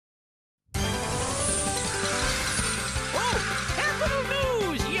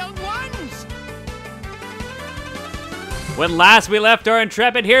When last we left our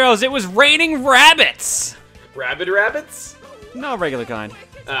intrepid heroes, it was raining rabbits. Rabid rabbits? No regular kind.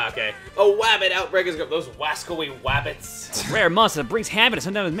 Ah, okay. Oh, wabbit outbreakers go. Those wascally wabbits. Rare monster that brings happiness.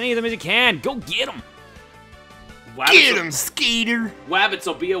 Hunt down as many of them as you can. Go get them. Get him, Skeeter! Wabbits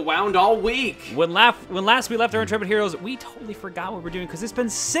will be around all week. When last we left our intrepid heroes, we totally forgot what we're doing because it's been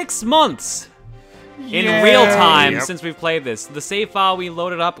 6 months in real time since we've played this. The save file we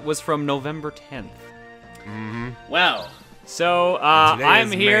loaded up was from November 10th. Well, so today I'm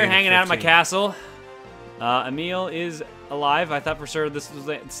is here May hanging out at my 15th. castle. Emil is alive. I thought for sure this was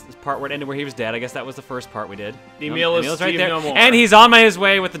the part where it ended where he was dead. I guess that was the first part we did. Emil is Emil's right Steve there. no more. And he's on his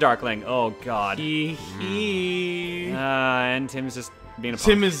way with the Darkling. Oh, God. Hee. And Tim's just being a punk.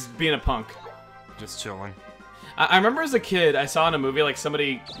 Tim is being a punk. Just chilling. I remember as a kid, I saw in a movie, like,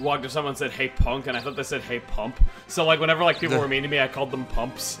 somebody walked up to someone and said, "Hey, punk," and I thought they said, "Hey, pump." So, like, whenever, like, people were mean to me, I called them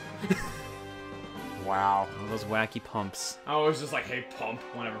pumps. Wow. All those wacky pumps. I was just like, "Hey, pump,"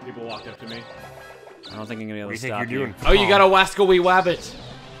 whenever people walked up to me. I don't think I'm gonna be able What to do you think stop you're you. doing? Oh, you got a wascally wabbit.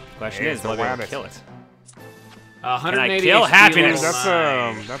 Question Yeah, is, it's a will I be able to rabbit. kill it? 180 kill HP happiness?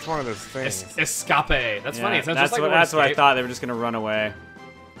 level 9. That's one of those things. Escape. That's funny. It sounds that's just like what, a word that's what I escape. thought. They were just gonna run away.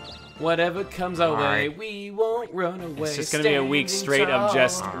 Whatever comes our way, Alright. we won't run away. It's just gonna be a week straight of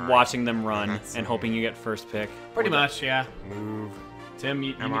just Alright. watching them run That's and hoping you get first pick. Pretty much, yeah. Move. Tim,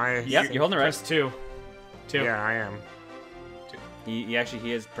 you Am I? Yep, you're holding it right. press 2. 2. Yeah, I am. He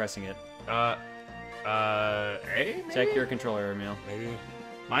actually is pressing it. A? Check your controller, Emil. Maybe.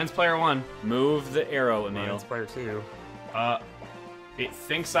 Mine's player 1. Move the arrow, Emil. Mine's player 2. It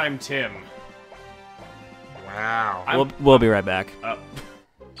thinks I'm Tim. Wow. We'll be right back.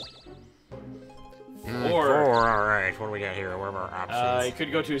 Four. Alright, what do we got here? What are our options? You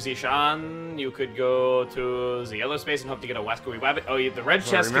could go to Zishan, you could go to the yellow space and hope to get a Wascally Wabbit. Oh, the red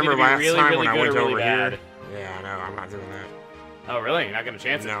chest can remember either be last really, time really when I good went or really over bad. here? Yeah, I know. I'm not doing that. Oh, really? You're not gonna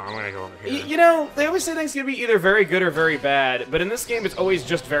chance it? No, I'm gonna go over here. You know, they always say things can be either very good or very bad, but in this game, it's always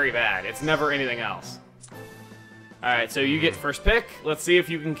just very bad. It's never anything else. Alright, so you get first pick. Let's see if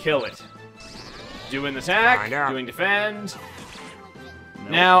you can kill it. Doing attack, Find out. doing defend.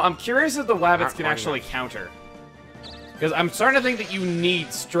 Now, I'm curious if the Wabbits Not can quite actually enough. counter. Because I'm starting to think that you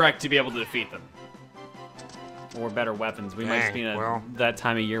need strike to be able to defeat them. Or better weapons. We might just be in that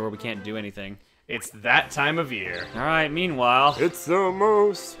time of year where we can't do anything. It's that time of year. Alright, meanwhile. It's the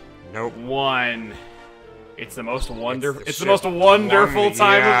most. Nope. 1. It's the most wonderful. It's the shit. most wonderful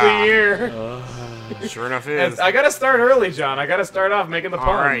time of the year. Sure enough, is. I gotta start early, John. I gotta start off making the puns.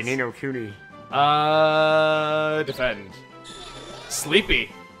 Alright, Nino Cooney. Defend. Sleepy.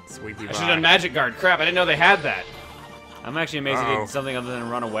 Sweepy I should have done Magic Guard. Crap, I didn't know they had that. I'm actually amazed he did something other than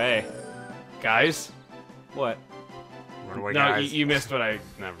run away. Guys? What? Run away, No, guys. you missed what I...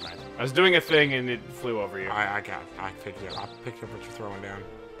 Never mind. I was doing a thing and it flew over you. I picked it up. I picked up what you're throwing down.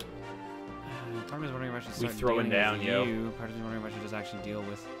 Part of me is wondering if I should We start throwing dealing down, with yo. you. Part of me is wondering if I should just actually deal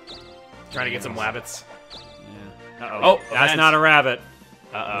with... Trying to get some wabbits. Yeah. Uh-oh. Oh, that's event. not a rabbit.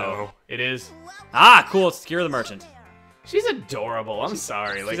 Uh-oh. No. It is. Ah, cool. It's Secure the Merchant. She's adorable. I'm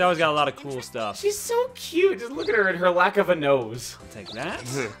sorry. She's always got a lot of cool stuff. She's so cute. Just look at her and her lack of a nose. I'll take that.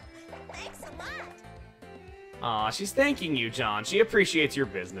 Aw, she's thanking you, John. She appreciates your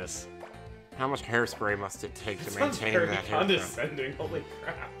business. How much hairspray must it take to It's maintain very that haircut? condescending. Holy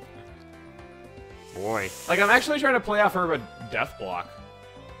crap. Boy. Like, I'm actually trying to play off her a death block.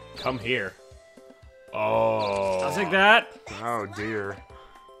 Come here. Oh. I'll take that. Oh, dear.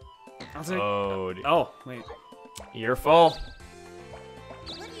 I'll take... Oh, Oh, wait. you're full.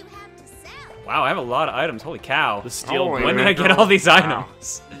 Wow, I have a lot of items. Holy cow. The steel Holy When did I man. get all these Wow.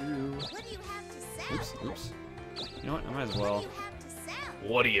 items? Oops, oops. You know what? I might as well.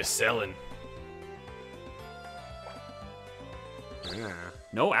 What are you selling? Yeah.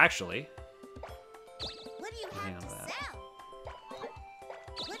 No, actually. Hang on to that.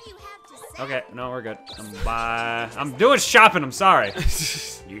 Okay, no, we're good. I'm doing shopping. I'm sorry.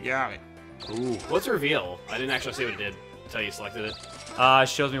 You got it. Ooh. What's reveal? I didn't actually see what it did until you selected it.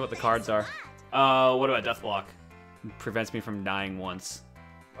 Shows me what the cards are. What about death block? Prevents me from dying once.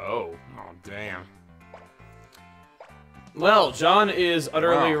 Oh. Oh, damn. Well, John is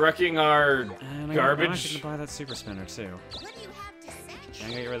utterly Wow. wrecking our And I'm garbage. actually gonna buy that super spinner too.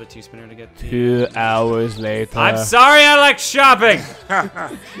 Can I get rid of the 2 spinner to get? 2 hours later. I'm sorry, I like shopping.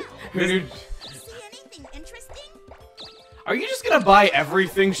 Are you just gonna buy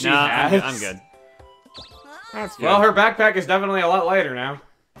everything she Nah, has? I'm good. That's good. Well, her backpack is definitely a lot lighter now.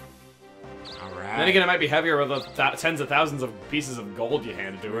 Alright. Then again, it might be heavier with the tens of thousands of pieces of gold you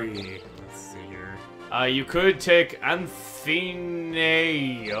handed to her. Let's see here. You could take Anthenium.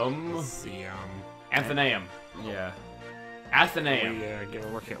 Let's see, Anthenium. Yeah. Athenaeum. We get a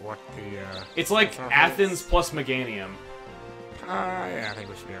look at what the. It's like stuff Athens is. plus Meganium. Yeah, I think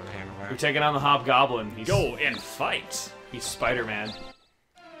we should be able to handle We're that. taking on the Hobgoblin. He's, Go and fight. he's Spider-Man.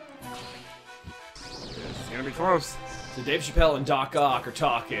 It's gonna be close. So Dave Chappelle and Doc Ock are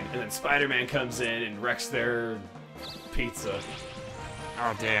talking, and then Spider-Man comes in and wrecks their pizza.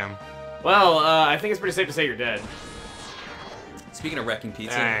 Oh damn. Well, I think it's pretty safe to say you're dead. Speaking of wrecking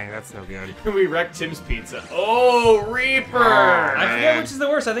pizza, Dang, that's no good. We wrecked Tim's pizza. Oh, Reaper! Oh, I forget man. which is the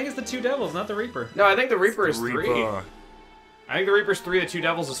worst. I think it's the two devils, not the Reaper. No, I think the Reaper is 3. Reaper. I think the Reaper's 3, the 2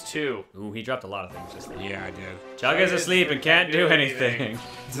 devils is 2. Ooh, he dropped a lot of things just then. Yeah, I did. Chugga's asleep and can't do anything.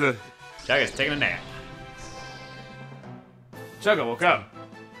 Yay. Chugga's taking a nap. Chugga woke up.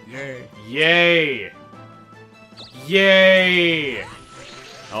 Yay! Yay!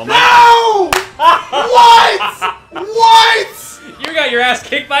 Oh my! No! What? What? You got your ass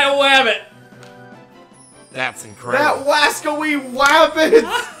kicked by a wabbit. That's incredible. That wascally wabbit!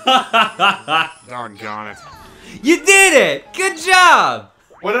 Doggone it. You did it! Good job!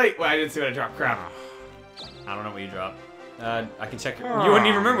 What did I? Well, I didn't see what I dropped. Crap. I don't know what you dropped. I can check. You wouldn't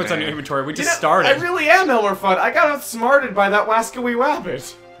even remember what's on your man. inventory. We just You know, started. I really am Elmer Fudd. I got outsmarted by that wascally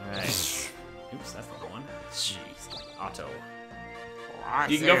wabbit. Alright. Oops, that's the one. Jeez. Otto.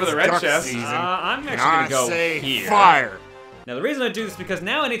 You can go for the red chest. I'm actually I gonna go say here. fire. Now the reason I do this is because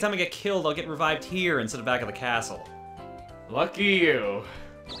now anytime I get killed, I'll get revived here instead of back at the castle. Lucky you.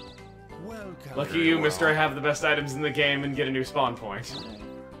 Lucky you, Mister. I have the best items in the game and get a new spawn point.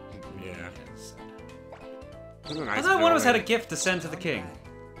 Yeah. I thought one of us had a gift to send to the king.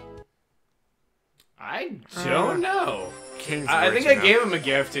 I don't know. King's I think rich I enough. gave him a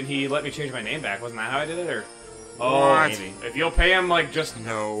gift and he let me change my name back. Wasn't that how I did it? Or What? maybe. If you'll pay him like just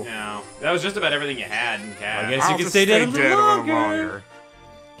No. no, that was just about everything you had in cash. I guess I'll you can just stay dead a little longer. longer.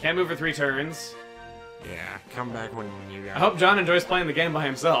 Can't move for 3 turns. Yeah, come back when you got. I hope John enjoys playing the game by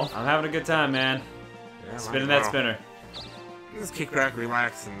himself. I'm having a good time, man. Yeah, Spinning might that as well. spinner. Just kick back,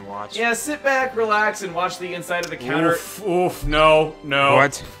 relax, and watch. Yeah, sit back, relax, and watch the inside of the counter. Oof, oof, no, no.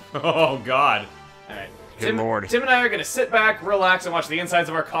 What? Oh, God. Alright. Good lord. Tim and I are gonna sit back, relax, and watch the insides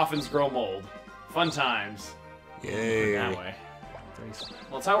of our coffins grow mold. Fun times. Yay. That way.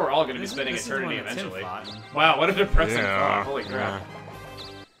 Well, it's how we're all gonna be spending This is the one eternity that Tim eventually. fought. Wow, what a depressing Yeah, thought. Holy crap.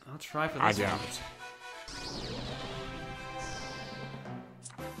 I'll try for I this doubt one. it.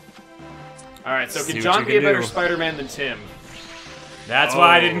 Alright, so See can what John you be a can better do. Spider-Man than Tim? That's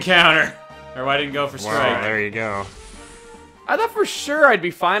why I Oh. didn't counter. Or why I didn't go for Well, strike. there you go. I thought for sure I'd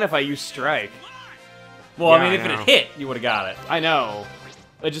be fine if I used Strike. Well, Yeah, I mean, if I it know. had hit, you would have got it. I know.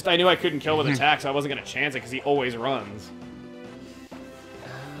 I knew I couldn't kill with attacks, so I wasn't gonna chance it because he always runs.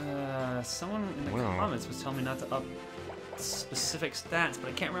 Someone in the Well. comments was telling me not to up specific stats, but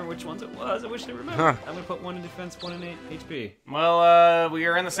I can't remember which ones it was. I wish I remembered. Huh. I'm gonna put 1 in defense, 1 in HP. Well, we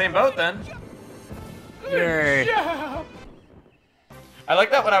are in the same boat then. Yay. Yeah. I like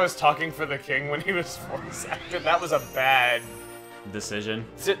that when I was talking for the king when he was voice acted. That was a bad. Decision.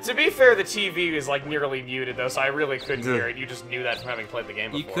 To be fair, the TV is like nearly muted though, so I really couldn't hear it. You just knew that from having played the game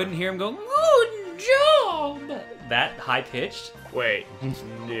before. You couldn't hear him go, good job! That high pitched? Wait,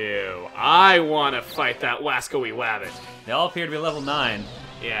 no. I want to fight that wascoey wabbit. They all appear to be level 9.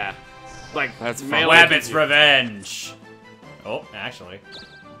 Yeah. Like, That's fine. melee Wabbit's can- Revenge! Oh, actually.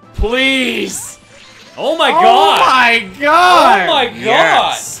 Please! Oh my Oh god! my god! Oh my god!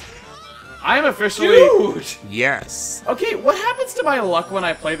 Yes. I am officially... Dude! Yes. Okay, what happens to my luck when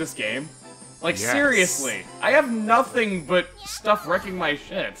I play this game? Like, Yes. seriously. I have nothing but stuff wrecking my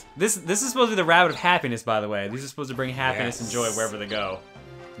shit. This is supposed to be the rabbit of happiness, by the way. These are supposed to bring happiness and joy Yes. wherever they go.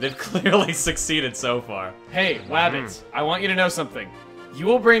 They've clearly succeeded so far. Hey, Wabbits, I want you to know something. You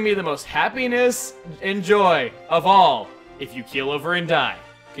will bring me the most happiness and joy of all if you keel over and die.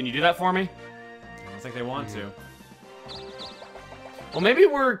 Can you do that for me? I don't think they want to. Well, maybe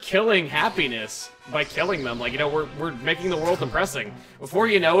we're killing happiness by killing them. Like, you know, we're making the world depressing. Before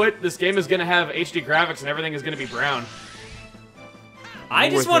you know it, this game is going to have HD graphics and everything is going to be brown. I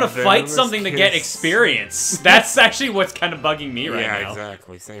just With want to a fight venomous something to get kiss. experience. That's actually what's kind of bugging me right Yeah, now.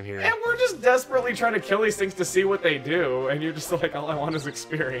 exactly. Same here. And we're just desperately trying to kill these things to see what they do, and you're just like, all I want is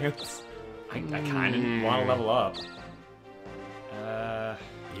experience. I kind of want to level up.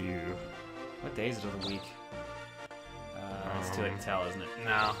 You. What days of the week? It's too late to tell, isn't it?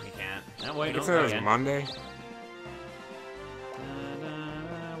 No, you can't. No, wait, I no, guess it was again. Monday.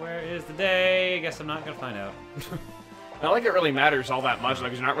 Where is the day? I guess I'm not gonna find out. Not like it really matters all that much,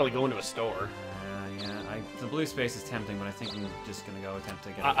 like, 'cause you're not really going to a store. Yeah, the blue space is tempting, but I think I'm just gonna go attempt to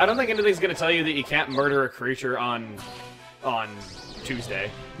get it. I don't think anything's going to tell you that you can't murder a creature on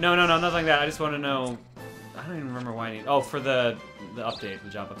Tuesday. No, nothing like that. I just want to know I don't even remember why I need... Oh, for the update, the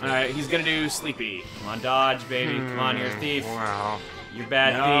jump update. Alright, he's gonna do Sleepy. Come on, dodge, baby. Come on, you're a thief. Wow. You're a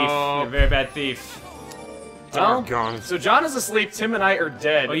bad thief. You're a very bad thief. Doggone. So John is asleep, Tim and I are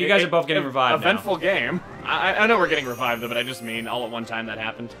dead. Oh, you guys are both getting revived now. Eventful game. I know we're getting revived, though, but I just mean all at one time that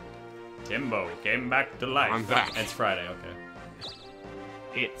happened. Timbo came back to life. I'm back. It's Friday, okay.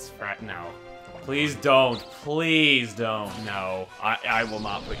 It's Friday. No. Please don't. Please don't. No. I will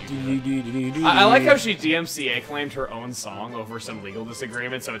not put you I like how she DMCA claimed her own song over some legal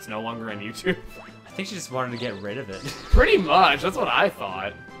disagreement, so it's no longer on YouTube. I think she just wanted to get rid of it. Pretty much. That's what I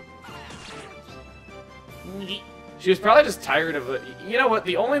thought. She was probably just tired of it. You know what?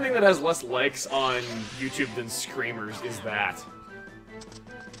 The only thing that has less likes on YouTube than Screamers is that.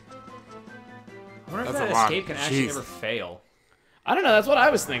 I wonder if That's that a lot. escape can actually Jeez. ever fail. I don't know. That's what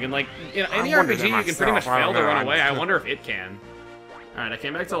I was thinking. Like, you know, any I wondered RPG, you that can pretty much myself. I fail don't to run know. away. I wonder if it can. Alright, I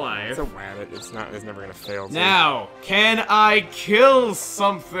came back to life. It's a rabbit. It's never gonna fail. Now, can I kill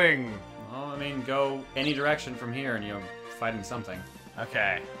something? Well, I mean, go any direction from here and you're fighting something.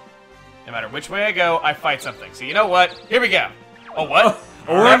 Okay. No matter which way I go, I fight something. So you know what? Here we go. Oh, what?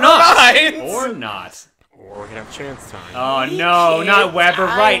 Or Never not. mind. Or not. Or we can have chance time. Oh no, not Weber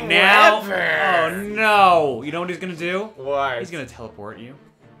right now. Weber. Oh no. You know what he's gonna do? What? He's gonna teleport you.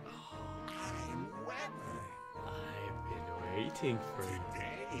 I've been waiting for you.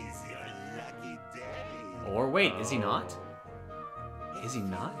 Or wait, is he not? Is he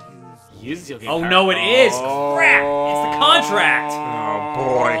not? Use Oh no, it is! Crap! It's the contract! Oh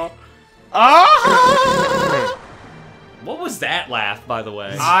boy. Ah! What was that laugh, by the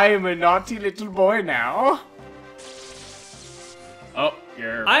way? I'm a naughty little boy now. Oh,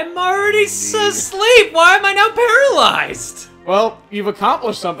 you're... I'm already asleep! Why am I now paralyzed? Well, you've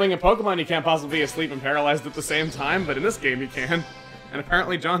accomplished something. In Pokemon, you can't possibly be asleep and paralyzed at the same time, but in this game, you can. And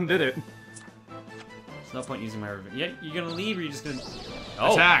apparently, John did it. There's no point using my revenge. Yeah, you're gonna leave, or you're just gonna...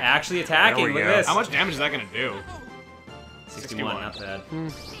 Oh, Attack. actually attacking. There we Look go. at this. How much damage is that gonna do? 61, not bad.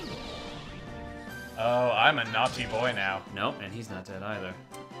 Oh, I'm a naughty boy now. Nope, and he's not dead either.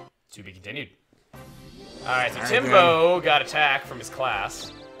 To be continued. Alright, so Alright, Timbo got attack from his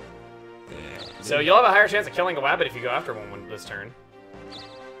class. So you'll have a higher chance of killing a Wabbit if you go after one this turn.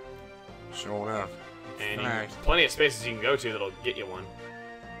 Sure enough. And you, Alright. plenty of spaces you can go to that'll get you one.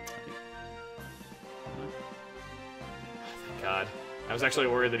 Thank God. I was actually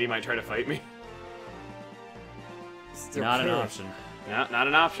worried that he might try to fight me. Still Not an could. option. No, not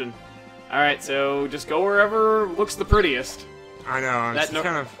an option. Alright, so just go wherever looks the prettiest. I know. I'm That just no-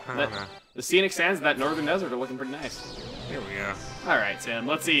 kind of. I don't know. The scenic sands of that northern desert are looking pretty nice. Here we go. Alright, Tim,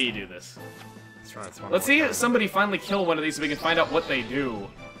 let's see you do this. Let's try this one. Let's more see time. somebody finally kill one of these so we can find out what they do.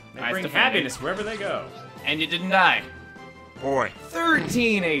 They Nice bring to happiness wherever they go. And you didn't die. Boy.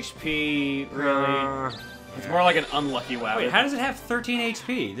 13 HP, really? It's more like an unlucky Wabbit. Wait, how does it have 13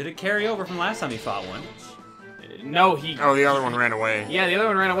 HP? Did it carry over from last time he fought one? No, he... Oh, the other one ran away. Yeah, the other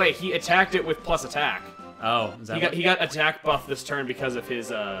one ran away. He attacked it with plus attack. Oh, is that what? He got attack buff this turn because of his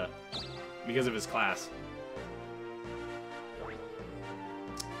class.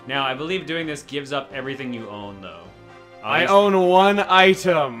 Now, I believe doing this gives up everything you own, though. I own one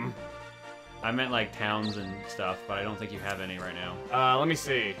item. I meant like towns and stuff, but I don't think you have any right now. Let me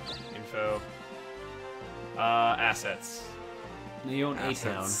see. Info. Assets. You own a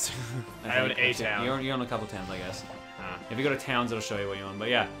town. Assets. I own a town. You own a couple towns, I guess. Huh. If you go to towns, it'll show you what you own. But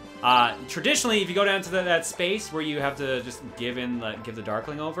yeah, traditionally, if you go down to that space where you have to just give the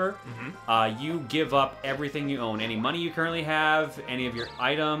Darkling over, you give up everything you own, any money you currently have, any of your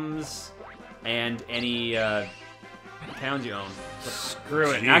items, and any towns you own.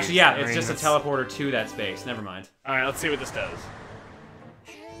 Screw it. Jeez. Actually, yeah, I it's mean, just a that's- teleporter to that space. Never mind. All right, let's see what this does.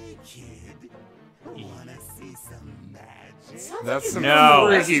 That's some No.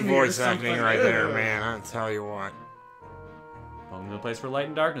 freaky Estimate or voice acting something. right there, Ugh. man. I'll tell you what. Welcome to the place where light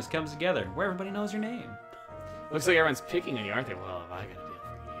and darkness comes together, where everybody knows your name. Looks like everyone's picking on you, aren't they? Well, have I got a deal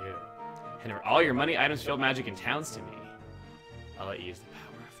for you? Hand over all your money, items, field magic, and towns to me. I'll let you use the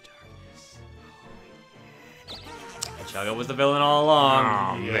power of darkness. Chugga was the villain all along.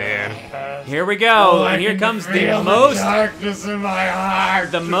 Oh, man. Here we go, and here comes the most darkness in my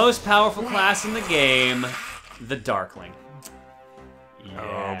heart. the most powerful class in the game, the Darkling.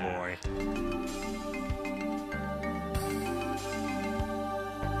 Oh, boy.